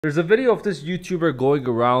There's a video of this YouTuber going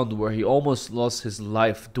around where he almost lost his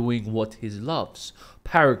life doing what he loves,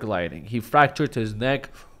 paragliding. He fractured his neck,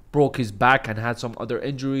 broke his back, and had some other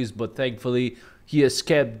injuries, but thankfully he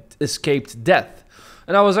escaped death.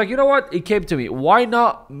 And I was like, you know what? It came to me. Why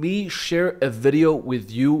not me share a video with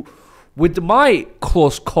you with my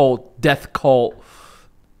close call, death call,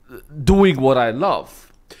 doing what I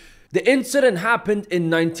love? The incident happened in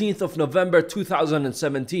 19th of November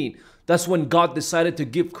 2017. That's when God decided to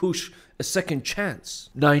give Kush a second chance.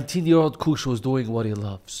 19-year-old Kush was doing what he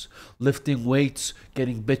loves. Lifting weights,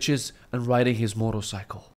 getting bitches, and riding his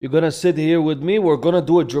motorcycle. You're gonna sit here with me. We're gonna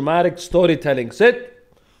do a dramatic storytelling.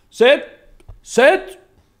 Sit. Sit. Sit.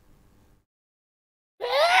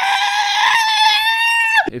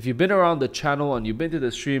 If you've been around the channel and you've been to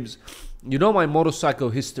the streams, you know my motorcycle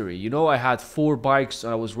history. You know I had 4 bikes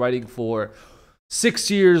and I was riding for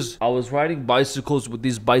 6 years. I was riding bicycles with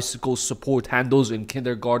these bicycle support handles in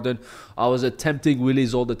kindergarten. I was attempting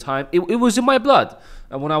wheelies all the time. It was in my blood.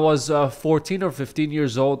 And when I was 14 or 15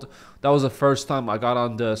 years old, that was the first time I got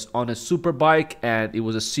on a super bike, and it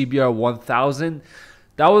was a CBR 1000.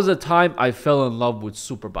 That was the time I fell in love with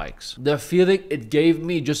super bikes. The feeling it gave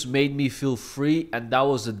me just made me feel free, and that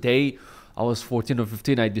was the day I was 14 or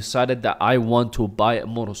 15. I decided that I want to buy a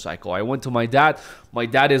motorcycle. I went to my dad. My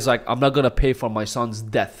dad is like, I'm not going to pay for my son's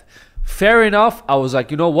death. Fair enough. I was like,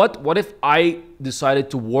 you know what? What if I decided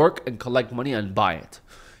to work and collect money and buy it?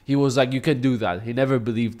 He was like, you can do that. He never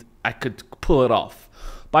believed I could pull it off.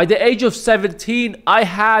 By the age of 17, I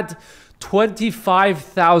had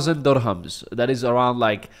 25,000 dirhams. That is around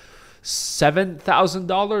like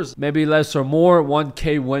 $7,000, maybe less or more.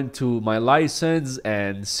 1K went to my license,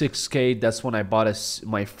 and 6K, that's when I bought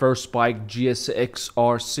my first bike,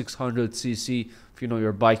 GSX-R 600cc. If you know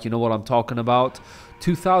your bike, you know what I'm talking about.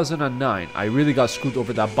 2009, I really got screwed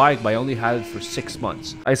over that bike, but I only had it for 6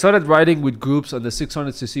 months. I started riding with groups, and the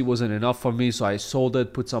 600cc wasn't enough for me, so I sold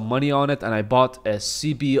it, put some money on it, and I bought a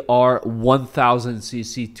CBR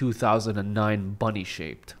 1000cc 2009 bunny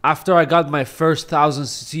shaped. After I got my first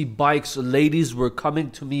 1000cc bikes, ladies were coming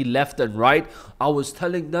to me left and right. I was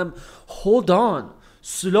telling them, hold on,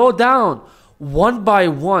 slow down. One by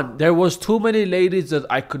one, there was too many ladies that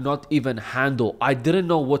I could not even handle. I didn't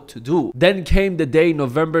know what to do. Then came the day,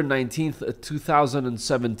 November 19th,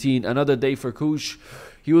 2017, another day for Kush.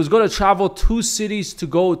 He was going to travel 2 cities to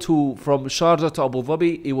go to, from Sharjah to Abu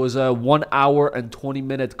Dhabi. It was a 1 hour and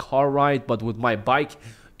 20-minute car ride, but with my bike,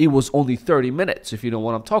 it was only 30 minutes, if you know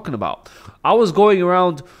what I'm talking about. I was going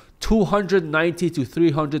around 290 to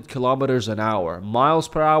 300 kilometers an hour. Miles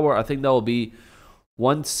per hour, I think that will be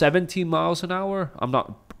 170 miles an hour. I'm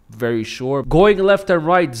not very sure. Going left and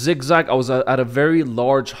right, zigzag. I was at a very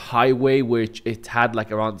large highway, which it had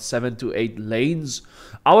like around 7 to 8 lanes.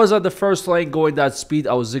 I was at the first lane going that speed.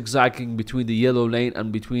 I was zigzagging between the yellow lane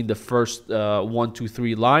and between the first 1, 2,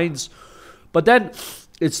 3 lines. But then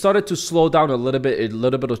it started to slow down a little bit. A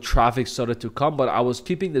little bit of traffic started to come, but I was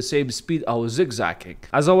keeping the same speed. I was zigzagging.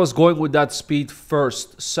 As I was going with that speed,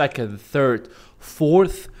 first, second, third,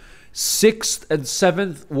 fourth, 6th and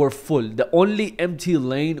 7th were full. The only empty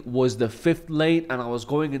lane was the 5th lane, and I was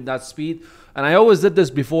going in that speed. And I always did this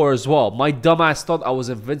before as well. My dumbass thought I was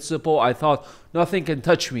invincible. I thought nothing can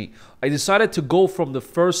touch me. I decided to go from the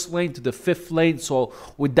 1st lane to the 5th lane, so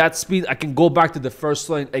with that speed I can go back to the 1st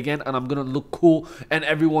lane again, and I'm gonna look cool, and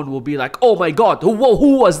everyone will be like, oh my god, who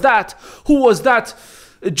was that? Who was that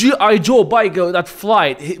G.I. Joe bike that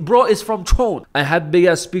flight? Bro, it's from Tron. I had big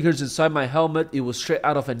ass speakers inside my helmet. It was straight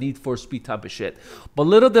out of a Need for Speed type of shit. But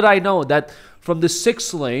little did I know that from the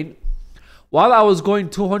 6th lane, while I was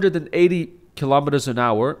going 280 kilometers an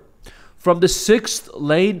hour, from the 6th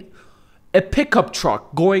lane, a pickup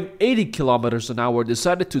truck going 80 kilometers an hour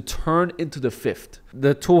decided to turn into the 5th.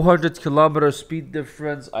 The 200 kilometer speed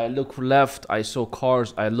difference, I looked left, I saw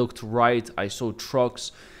cars, I looked right, I saw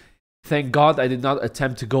trucks. Thank God I did not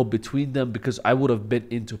attempt to go between them, because I would have been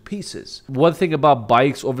into pieces. One thing about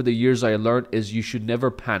bikes over the years I learned is you should never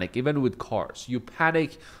panic, even with cars. You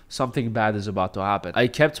panic, something bad is about to happen. I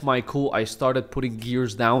kept my cool. I started putting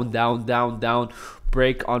gears down,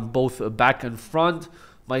 brake on both back and front.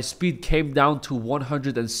 My speed came down to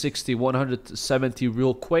 160, 170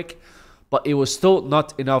 real quick, but it was still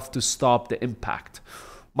not enough to stop the impact.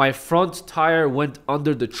 My front tire went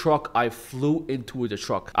under the truck. I flew into the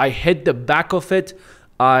truck. I hit the back of it.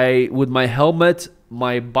 With my helmet,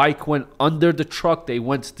 my bike went under the truck. They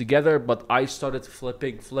went together, but I started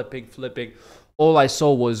flipping. All I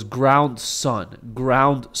saw was ground sun.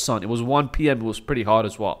 It was 1 p.m. It was pretty hot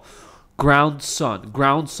as well. Ground sun.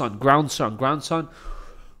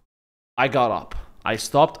 I got up. I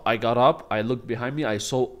stopped, I got up, I looked behind me, I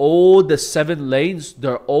saw all the 7 lanes,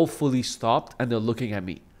 they're all fully stopped and they're looking at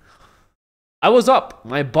me. I was up.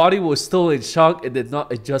 My body was still in shock. It did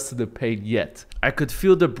not adjust to the pain yet. I could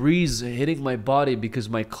feel the breeze hitting my body because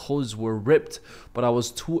my clothes were ripped, but I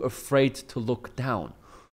was too afraid to look down.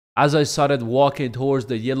 As I started walking towards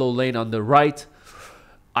the yellow lane on the right,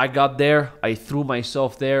 I got there. I threw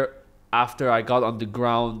myself there. After I got on the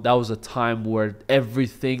ground, that was a time where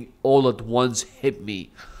everything all at once hit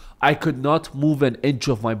me. I could not move an inch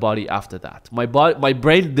of my body after that. My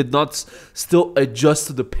brain did not still adjust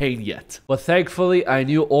to the pain yet. But thankfully, I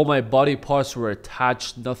knew all my body parts were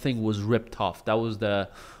attached. Nothing was ripped off. That was the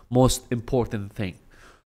most important thing.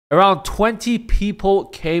 Around 20 people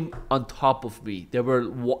came on top of me. They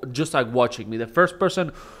were just like watching me. The first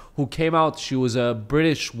person who came out, she was a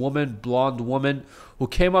British woman, blonde woman, who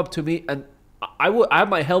came up to me, and I had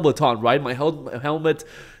my helmet on, right? My helmet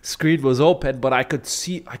screen was open, but I could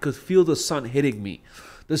feel the sun hitting me.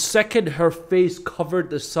 The second her face covered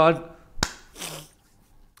the sun,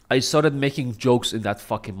 I started making jokes in that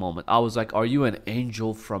fucking moment. I was like, "Are you an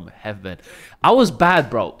angel from heaven?" I was bad,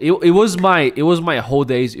 bro. It was my whole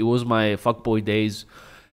days. It was my fuckboy days.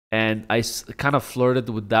 And I kind of flirted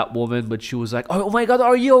with that woman, but she was like, "Oh my God,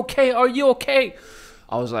 are you okay? Are you okay?"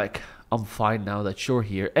 I was like, "I'm fine now that you're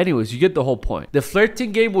here." Anyways, you get the whole point. The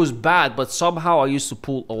flirting game was bad, but somehow I used to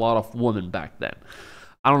pull a lot of women back then.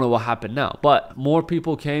 I don't know what happened now, but more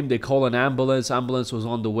people came. They called an ambulance. Ambulance was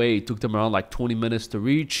on the way. It took them around like 20 minutes to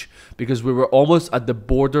reach because we were almost at the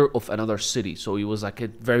border of another city. So it was like a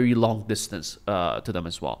very long distance to them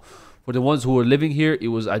as well. For the ones who were living here, it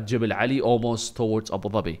was at Jebel Ali, almost towards Abu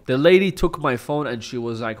Dhabi. The lady took my phone and she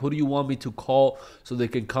was like, "Who do you want me to call so they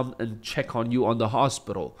can come and check on you on the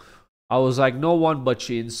hospital?" I was like, "No one," but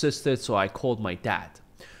she insisted, so I called my dad.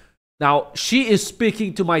 Now, she is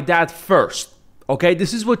speaking to my dad first. Okay,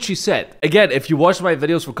 this is what she said. Again, if you watch my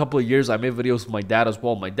videos for a couple of years, I made videos with my dad as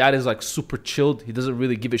well. My dad is like super chilled. He doesn't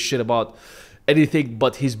really give a shit about anything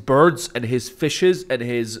but his birds and his fishes and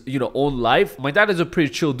his, own life. My dad is a pretty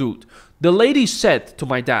chill dude. The lady said to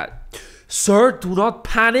my dad, "Sir, do not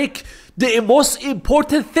panic. The most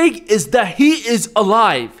important thing is that he is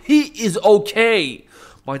alive. He is okay."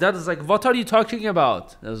 My dad is like, "What are you talking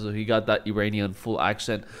about?" He got that Iranian full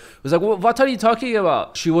accent. He was like, "What are you talking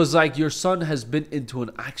about?" She was like, "Your son has been into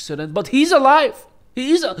an accident, but he's alive.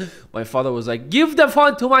 My father was like, "Give the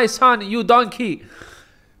phone to my son, you donkey."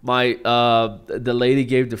 The lady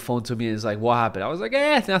gave the phone to me and is like, "What happened?" I was like,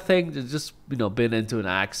 nothing. Just, been into an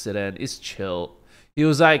accident. It's chill. He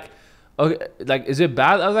was like, "Okay, like, is it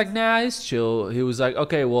bad?" I was like, "Nah, it's chill." He was like,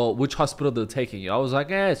 "Okay, well, which hospital they're taking you?" I was like,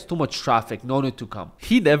 "It's too much traffic. No need to come."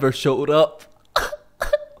 He never showed up.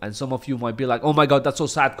 And some of you might be like, "Oh my God, that's so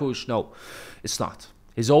sad, Kush." No, it's not.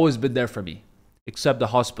 He's always been there for me. Except the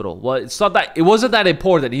hospital. Well, it wasn't that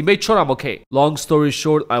important. He made sure I'm okay. Long story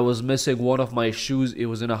short, I was missing one of my shoes. It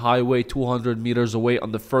was in a highway 200 meters away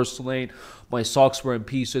on the first lane. My socks were in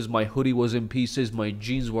pieces. My hoodie was in pieces. My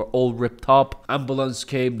jeans were all ripped up. Ambulance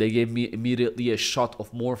came. They gave me immediately a shot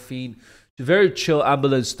of morphine. Very chill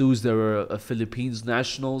ambulance dudes. They were Philippines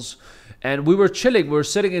nationals. And we were chilling. We were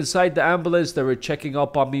sitting inside the ambulance. They were checking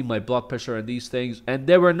up on me, my blood pressure and these things. And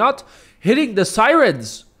they were not hitting the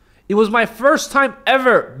sirens. It was my first time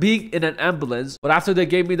ever being in an ambulance. But after they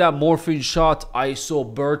gave me that morphine shot, I saw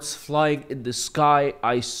birds flying in the sky.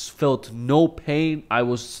 I felt no pain. I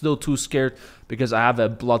was still too scared because I have a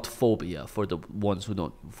blood phobia, for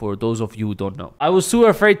those of you who don't know. I was too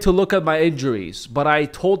afraid to look at my injuries, but I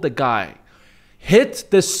told the guy, "Hit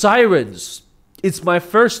the sirens. It's my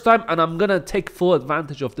first time and I'm gonna take full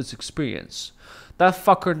advantage of this experience." That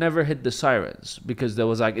fucker never hit the sirens because there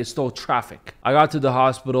was like, it's no traffic. I got to the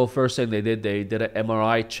hospital. First thing they did an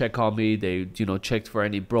MRI check on me. They, checked for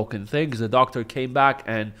any broken things. The doctor came back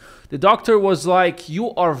and the doctor was like,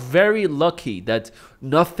 "You are very lucky that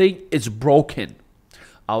nothing is broken."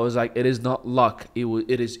 I was like, "It is not luck.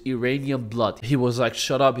 It is Iranian blood." He was like,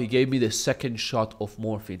 "Shut up." He gave me the second shot of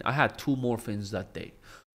morphine. I had 2 morphines that day.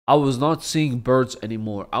 I was not seeing birds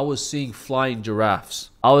anymore. I was seeing flying giraffes.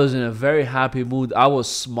 I was in a very happy mood. I was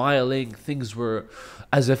smiling. Things were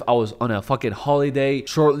as if I was on a fucking holiday.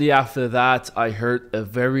 Shortly after that, I heard a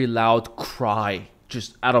very loud cry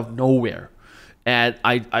just out of nowhere. And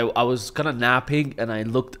I was kind of napping and I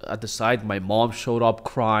looked at the side. My mom showed up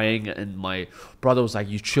crying and my brother was like,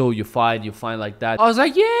 "You chill, you're fine like that." I was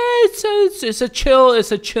like, "Yeah,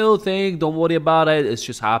 it's a chill thing. Don't worry about it. It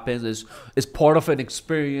just happens. It's part of an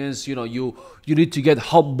experience. You know, you need to get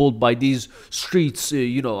humbled by these streets.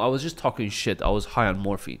 You know, I was just talking shit. I was high on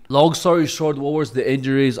morphine. Long story short, what was the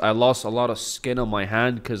injuries? I lost a lot of skin on my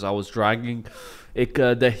hand because I was dragging.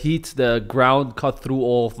 The heat, the ground cut through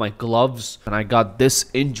all of my gloves, and I got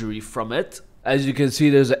this injury from it. As you can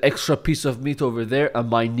see, there's an extra piece of meat over there, and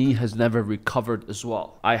my knee has never recovered as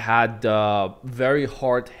well. I had a very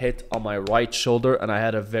hard hit on my right shoulder, and I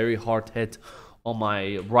had a very hard hit on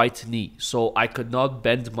my right knee. So I could not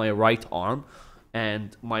bend my right arm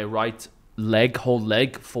and my right leg, whole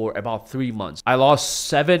leg, for about 3 months. I lost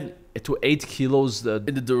 7 to 8 kilos in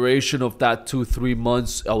the duration of that 2-3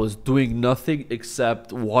 months. I was doing nothing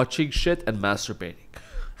except watching shit and masturbating.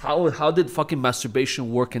 How did fucking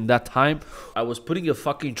masturbation work in that time? I was putting a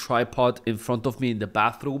fucking tripod in front of me in the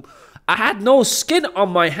bathroom. I had no skin on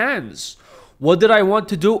my hands. What did I want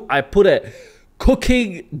to do? I put a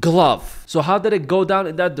cooking glove. So how did it go down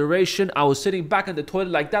in that duration? I was sitting back in the toilet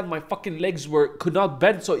like that. My fucking legs could not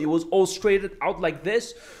bend, so it was all straightened out like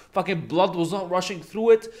this. Fucking blood was not rushing through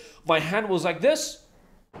it. My hand was like this.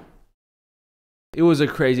 It was a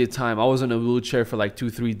crazy time. I was in a wheelchair for like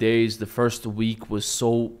 2-3 days. The first week was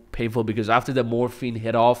so painful because after the morphine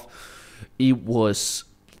hit off, it was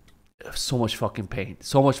so much fucking pain.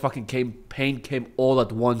 So much fucking pain came all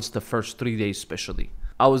at once the first 3 days especially.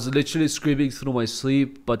 I was literally screaming through my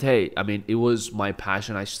sleep, but hey, I mean, it was my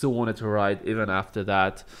passion. I still wanted to ride even after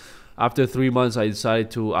that. After 3 months, I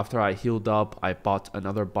decided to, after I healed up, I bought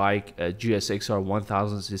another bike, a GSXR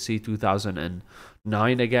 1000cc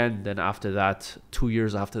 2009 again. Then after that, 2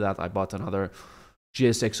 years after that, I bought another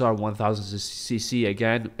GSXR 1000cc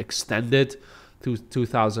again, extended to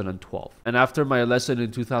 2012. And after my lesson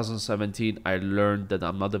in 2017, I learned that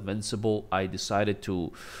I'm not invincible. I decided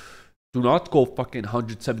to do not go fucking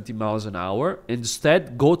 170 miles an hour.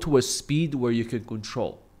 Instead, go to a speed where you can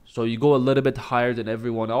control. So you go a little bit higher than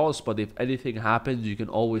everyone else, but if anything happens, you can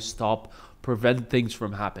always stop, prevent things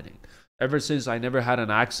from happening. Ever since I never had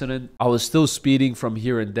an accident, I was still speeding from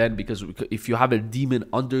here and then because if you have a demon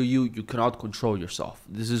under you, you cannot control yourself.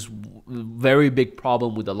 This is a very big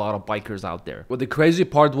problem with a lot of bikers out there. But the crazy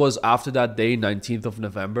part was after that day, 19th of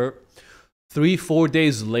November, 3-4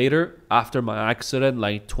 days later, after my accident,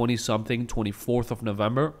 like 20-something, 24th of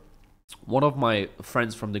November, one of my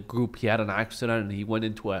friends from the group, he had an accident and he went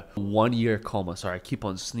into a 1-year coma. Sorry, I keep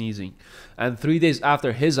on sneezing. And 3 days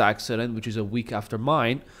after his accident, which is a week after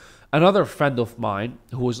mine, another friend of mine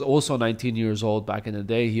who was also 19 years old back in the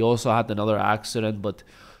day, he also had another accident, but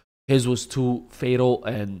his was too fatal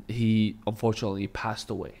and he unfortunately passed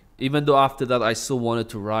away. Even though after that I still wanted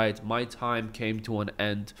to ride, my time came to an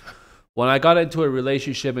end when I got into a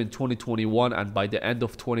relationship in 2021, and by the end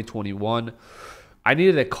of 2021, I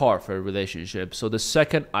needed a car for a relationship. So the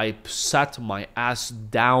second I sat my ass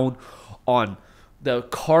down on the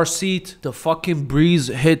car seat, the fucking breeze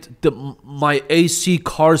hit my AC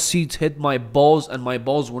car seat, hit my balls, and my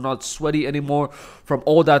balls were not sweaty anymore from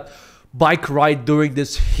all that bike ride during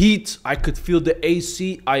this heat. I could feel the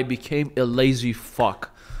AC. I became a lazy fuck.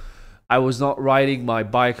 I was not riding my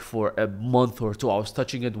bike for a month or two. I was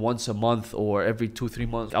touching it once a month or every 2-3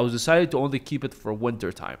 months. I was decided to only keep it for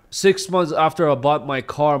winter time. 6 months after I bought my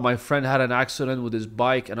car, my friend had an accident with his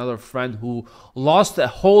bike. Another friend who lost a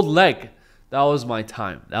whole leg. That was my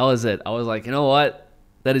time. That was it. I was like, you know what?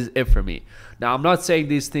 That is it for me. Now, I'm not saying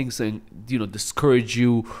these things and, discourage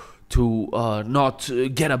you to not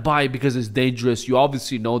get a bike because it's dangerous. You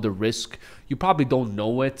obviously know the risk. You probably don't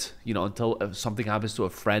know it, until something happens to a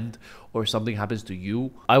friend or something happens to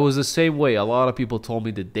you. I was the same way. A lot of people told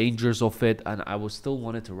me the dangers of it, and I was still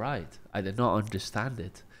wanted to ride. I did not understand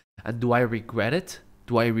it. And do I regret it?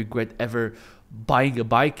 Do I regret ever buying a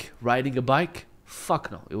bike, riding a bike?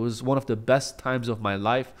 Fuck no. It was one of the best times of my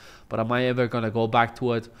life, but am I ever gonna go back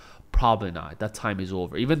to it? Probably not. That time is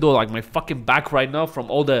over. Even though like my fucking back right now from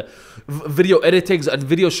all the video editings and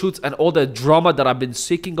video shoots and all the drama that I've been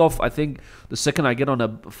seeking of, I think the second I get on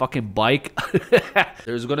a fucking bike,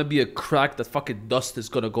 there's gonna be a crack that fucking dust is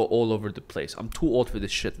gonna go all over the place. I'm too old for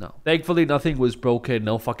this shit now. Thankfully, nothing was broken.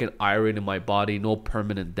 No fucking iron in my body. No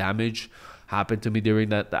permanent damage happened to me during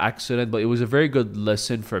the accident, but it was a very good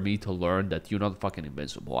lesson for me to learn that you're not fucking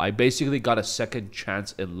invincible. I basically got a second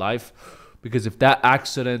chance in life, because if that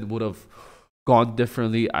accident would have gone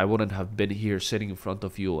differently, I wouldn't have been here sitting in front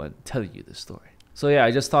of you and telling you this story. So yeah,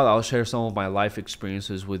 I just thought I'll share some of my life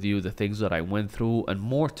experiences with you, the things that I went through, and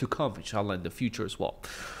more to come, inshallah, in the future as well.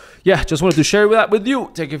 Yeah, just wanted to share that with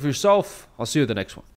you. Take care of yourself. I'll see you in the next one.